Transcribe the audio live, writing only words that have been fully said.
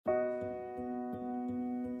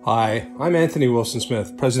Hi, I'm Anthony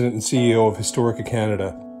Wilson-Smith, President and CEO of Historica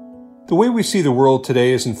Canada. The way we see the world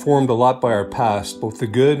today is informed a lot by our past, both the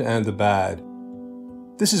good and the bad.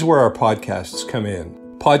 This is where our podcasts come in.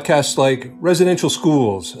 Podcasts like Residential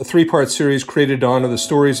Schools, a 3-part series created to honor the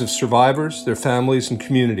stories of survivors, their families, and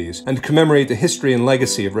communities, and to commemorate the history and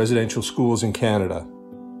legacy of residential schools in Canada.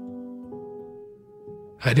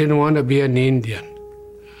 I didn't want to be an Indian.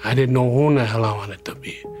 I didn't know who the hell I wanted to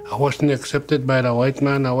be. I wasn't accepted by the white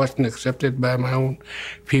man. I wasn't accepted by my own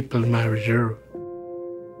people in my reserve.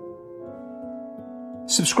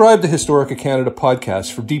 Subscribe to Historica Canada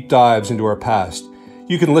podcast for deep dives into our past.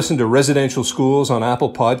 You can listen to Residential Schools on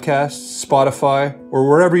Apple Podcasts, Spotify, or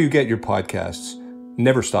wherever you get your podcasts.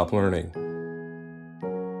 Never stop learning.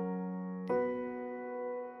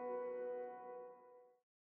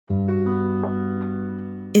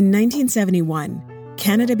 In 1971,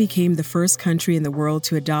 Canada became the first country in the world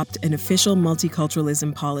to adopt an official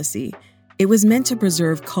multiculturalism policy. It was meant to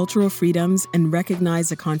preserve cultural freedoms and recognize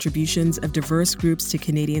the contributions of diverse groups to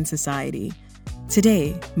Canadian society.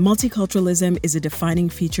 Today, multiculturalism is a defining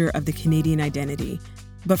feature of the Canadian identity.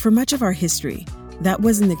 But for much of our history, that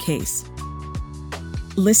wasn't the case.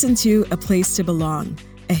 Listen to A Place to Belong,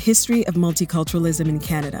 A History of Multiculturalism in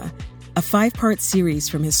Canada, a 5-part series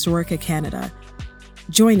from Historica Canada.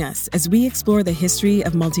 Join us as we explore the history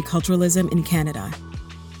of multiculturalism in Canada.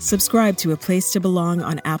 Subscribe to A Place to Belong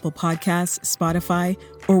on Apple Podcasts, Spotify,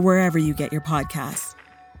 or wherever you get your podcasts.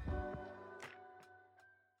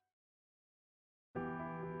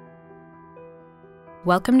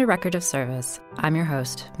 Welcome to Record of Service. I'm your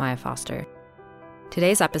host, Maya Foster.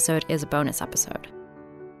 Today's episode is a bonus episode.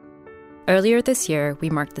 Earlier this year, we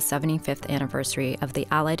marked the 75th anniversary of the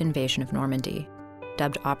Allied invasion of Normandy,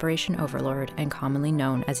 dubbed Operation Overlord and commonly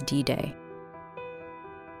known as D-Day.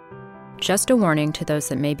 Just a warning to those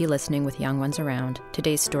that may be listening with young ones around,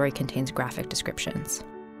 today's story contains graphic descriptions.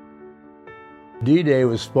 D-Day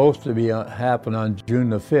was supposed to happen on June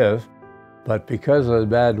the 5th, but because of the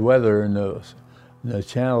bad weather and the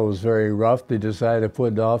channel was very rough, they decided to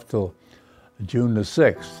put it off till June the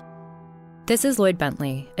 6th. This is Lloyd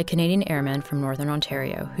Bentley, a Canadian airman from Northern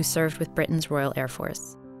Ontario who served with Britain's Royal Air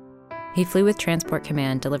Force. He flew with Transport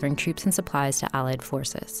Command, delivering troops and supplies to Allied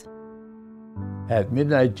forces. At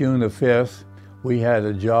midnight, June the 5th, we had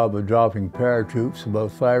a job of dropping paratroops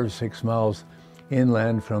about 5 or 6 miles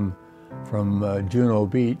inland from Juno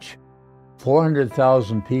Beach.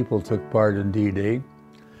 400,000 people took part in D-Day,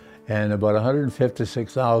 and about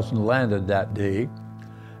 156,000 landed that day.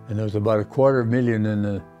 And there was about 250,000 in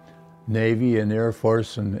the Navy and Air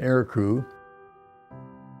Force and air crew.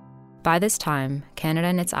 By this time, Canada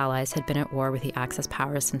and its allies had been at war with the Axis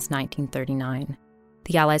powers since 1939.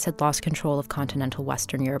 The Allies had lost control of continental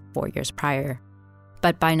Western Europe 4 years prior.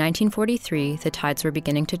 But by 1943, the tides were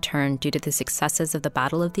beginning to turn due to the successes of the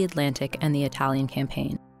Battle of the Atlantic and the Italian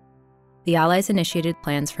campaign. The Allies initiated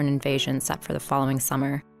plans for an invasion set for the following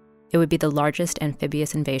summer. It would be the largest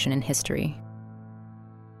amphibious invasion in history.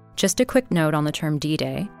 Just a quick note on the term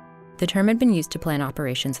D-Day. The term had been used to plan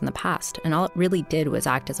operations in the past, and all it really did was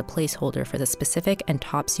act as a placeholder for the specific and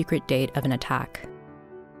top-secret date of an attack.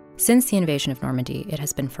 Since the invasion of Normandy, it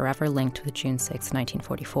has been forever linked with June 6,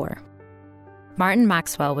 1944. Martin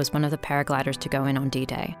Maxwell was one of the paragliders to go in on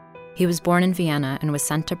D-Day. He was born in Vienna and was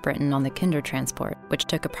sent to Britain on the Kindertransport, which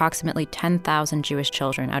took approximately 10,000 Jewish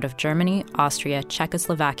children out of Germany, Austria,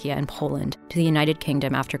 Czechoslovakia, and Poland to the United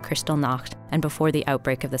Kingdom after Kristallnacht and before the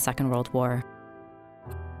outbreak of the Second World War.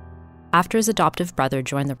 After his adoptive brother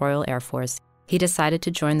joined the Royal Air Force, he decided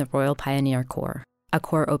to join the Royal Pioneer Corps, a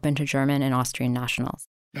corps open to German and Austrian nationals.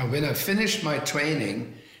 Now, when I finished my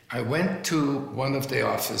training, I went to one of the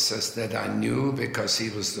officers that I knew because he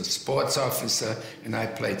was the sports officer and I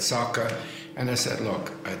played soccer. And I said,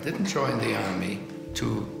 look, I didn't join the army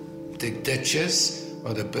to dig ditches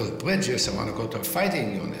or to build bridges. I want to go to a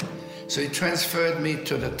fighting unit. So he transferred me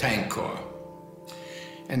to the tank corps.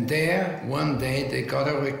 And there, one day, they got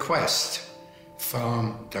a request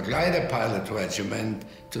from the glider pilot regiment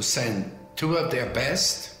to send 2 of their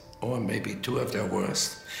best, or maybe 2 of their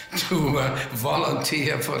worst, to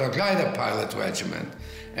volunteer for the glider pilot regiment.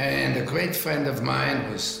 And a great friend of mine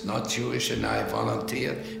who's not Jewish and I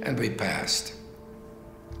volunteered, and we passed.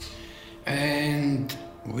 And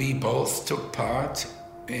we both took part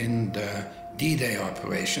in the D-Day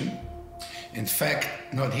operation. In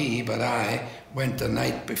fact, not he, but I went the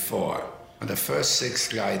night before on the first 6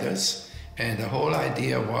 gliders, and the whole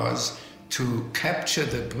idea was to capture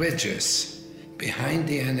the bridges behind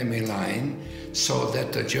the enemy line so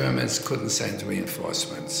that the Germans couldn't send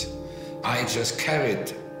reinforcements. I just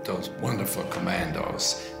carried those wonderful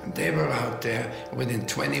commandos And they were out there. Within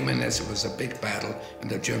 20 minutes, it was a big battle, and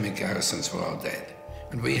the German garrisons were all dead.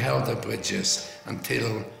 And we held the bridges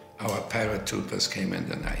until our paratroopers came in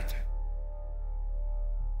the night.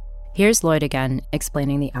 Here's Lloyd again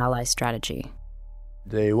explaining the Allies' strategy.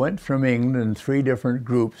 They went from England in 3 different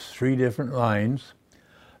groups, 3 different lines.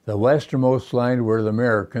 The westernmost line were the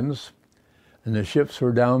Americans, and the ships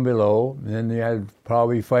were down below. And then they had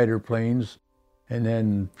probably fighter planes, and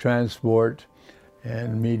then transport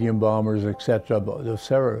and medium bombers, etc. There's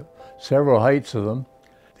several heights of them.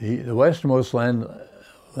 The westernmost line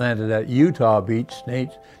landed at Utah Beach,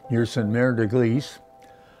 near St. Mary de Glees.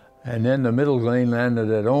 And then the middle lane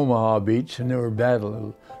landed at Omaha Beach, and they were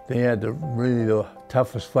battling. They had really the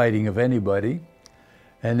toughest fighting of anybody.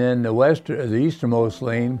 And then the easternmost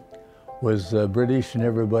lane was British and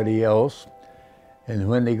everybody else. And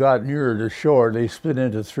when they got nearer the shore, they split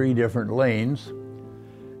into 3 different lanes.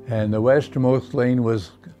 And the westernmost lane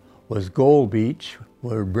was Gold Beach,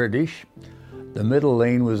 were British. The middle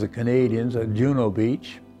lane was the Canadians at Juno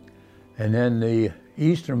Beach. And then the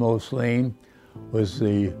easternmost lane was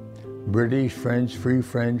the British, French, Free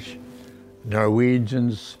French,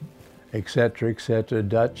 Norwegians, etc.,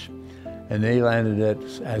 Dutch, and they landed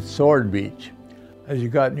at Sword Beach. As you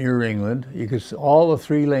got near England, you could see all the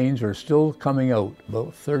 3 lanes are still coming out,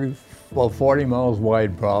 about 40 miles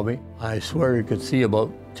wide probably. I swear you could see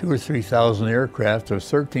about 2,000 or 3,000 aircraft. There's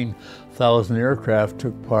 13,000 aircraft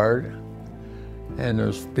took part, and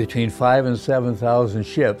there's between 5,000 and 7,000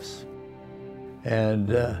 ships.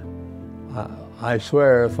 And I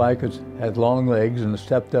swear if I had long legs and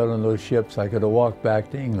stepped out on those ships, I could have walked back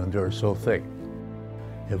to England. They were so thick.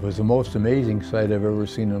 It was the most amazing sight I've ever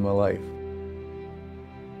seen in my life.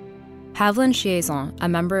 Haviland Chiasson, a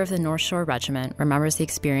member of the North Shore Regiment, remembers the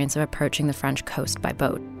experience of approaching the French coast by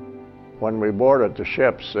boat. When we boarded the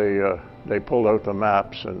ships, they pulled out the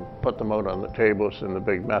maps and put them out on the tables in the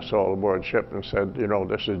big mess hall aboard ship and said, you know,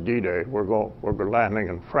 this is D-Day. We're landing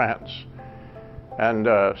in France. And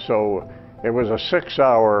so it was a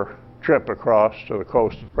 6-hour trip across to the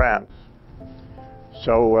coast of France.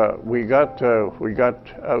 So we got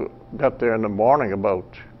there in the morning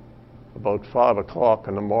about 5 o'clock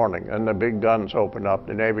in the morning, and the big guns opened up,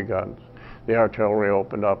 the Navy guns. The artillery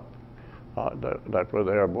opened up that were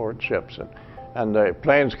there aboard ships. And the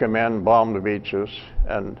planes came in, bombed the beaches,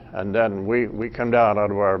 and then we come down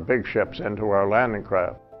out of our big ships into our landing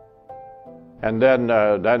craft. And then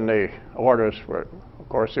the orders were, of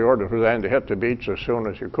course, the orders were then to hit the beach as soon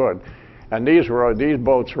as you could. And these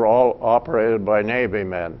boats were all operated by Navy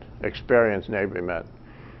men, experienced Navy men.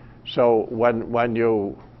 So when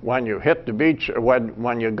you hit the beach,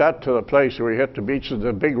 when you got to the place where you hit the beach,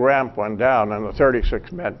 the big ramp went down and the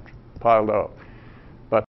 36 men piled up.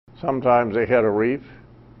 But sometimes they hit a reef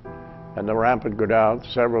and the ramp would go down.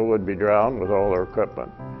 Several would be drowned with all their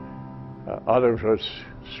equipment. Others would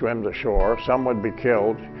swim to shore. Some would be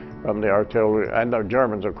killed from the artillery. And the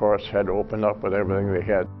Germans, of course, had opened up with everything they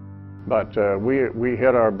had. But we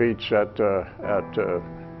hit our beach at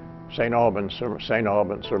St.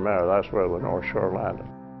 Albans-sur-Mer. That's where the North Shore landed.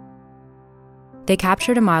 They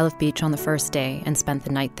captured a mile of beach on the first day and spent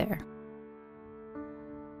the night there.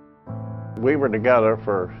 We were together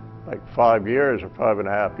for like 5 years or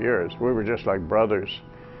 5.5 years. We were just like brothers.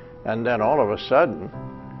 And then all of a sudden,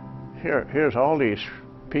 here's all these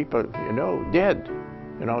people, dead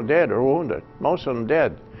or wounded. Most of them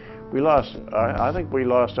dead. I think we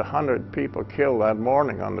lost 100 people killed that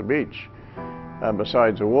morning on the beach,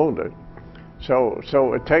 besides the wounded. So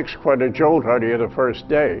it takes quite a jolt out of you the first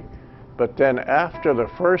day. But then after the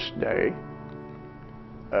first day,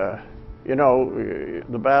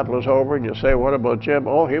 the battle is over, and you say, what about Jim?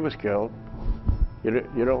 Oh, he was killed.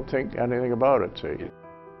 You don't think anything about it, see.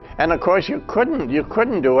 And of course you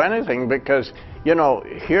couldn't do anything because,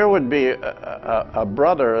 here would be a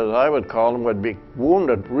brother, as I would call him, would be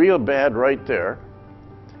wounded real bad right there.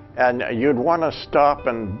 And you'd want to stop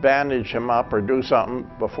and bandage him up or do something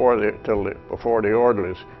before the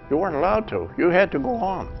orderlies. You weren't allowed to. You had to go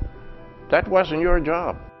on. That wasn't your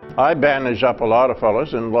job. I bandaged up a lot of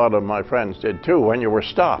fellows, and a lot of my friends did too, when you were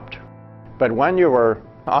stopped. But when you were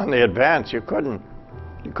on the advance, you couldn't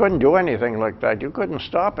do anything like that. You couldn't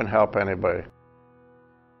stop and help anybody.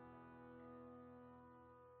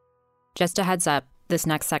 Just a heads up, this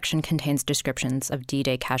next section contains descriptions of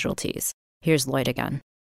D-Day casualties. Here's Lloyd again.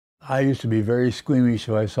 I used to be very squeamish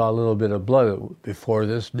if I saw a little bit of blood before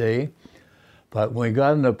this day. But when we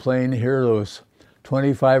got in the plane, here there was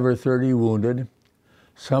 25 or 30 wounded.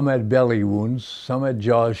 Some had belly wounds, some had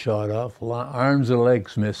jaws shot off, arms and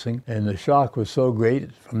legs missing, and the shock was so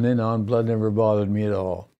great, from then on, blood never bothered me at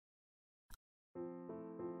all.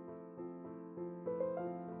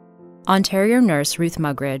 Ontario nurse Ruth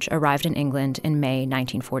Muggeridge arrived in England in May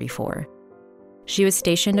 1944. She was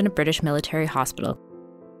stationed in a British military hospital.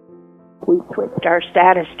 We switched our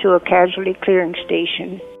status to a casualty clearing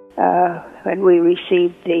station when we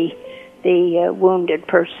received the wounded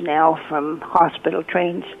personnel from hospital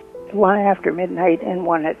trains, one after midnight and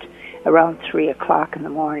one at around 3 o'clock in the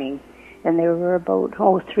morning. And there were about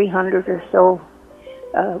 300 or so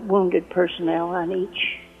wounded personnel on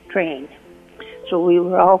each train. So we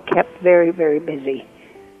were all kept very, very busy.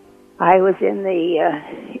 I was in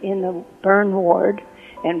the burn ward,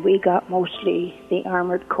 and we got mostly the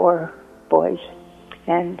Armored Corps boys.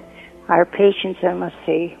 And our patients, I must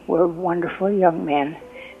say, were wonderful young men,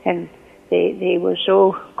 and they were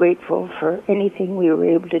so grateful for anything we were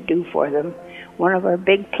able to do for them. One of our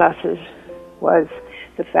big pluses was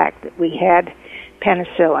the fact that we had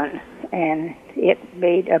penicillin, and it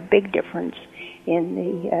made a big difference in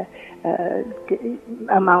the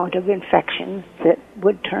amount of infections that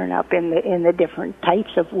would turn up in the different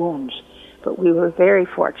types of wounds. But we were very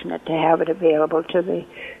fortunate to have it available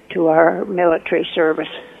to our military service,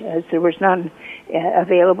 as there was none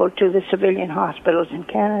available to the civilian hospitals in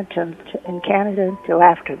Canada until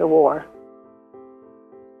after the war.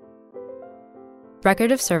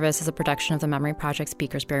 Record of Service is a production of the Memory Project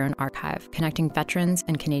Speakers Bureau and Archive, connecting veterans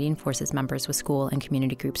and Canadian Forces members with school and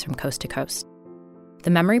community groups from coast to coast. The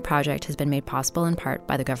Memory Project has been made possible in part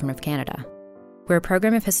by the Government of Canada. We're a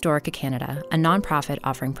program of Historica Canada, a nonprofit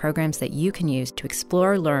offering programs that you can use to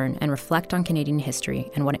explore, learn, and reflect on Canadian history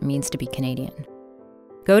and what it means to be Canadian.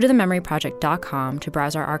 Go to thememoryproject.com to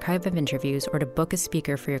browse our archive of interviews or to book a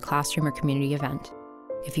speaker for your classroom or community event.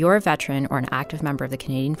 If you're a veteran or an active member of the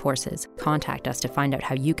Canadian Forces, contact us to find out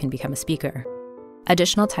how you can become a speaker.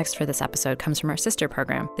 Additional text for this episode comes from our sister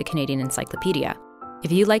program, the Canadian Encyclopedia.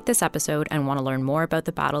 If you like this episode and want to learn more about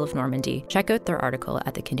the Battle of Normandy, check out their article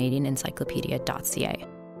at thecanadianencyclopedia.ca.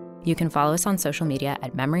 You can follow us on social media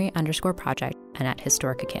at memory_project and at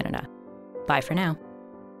Historica Canada. Bye for now.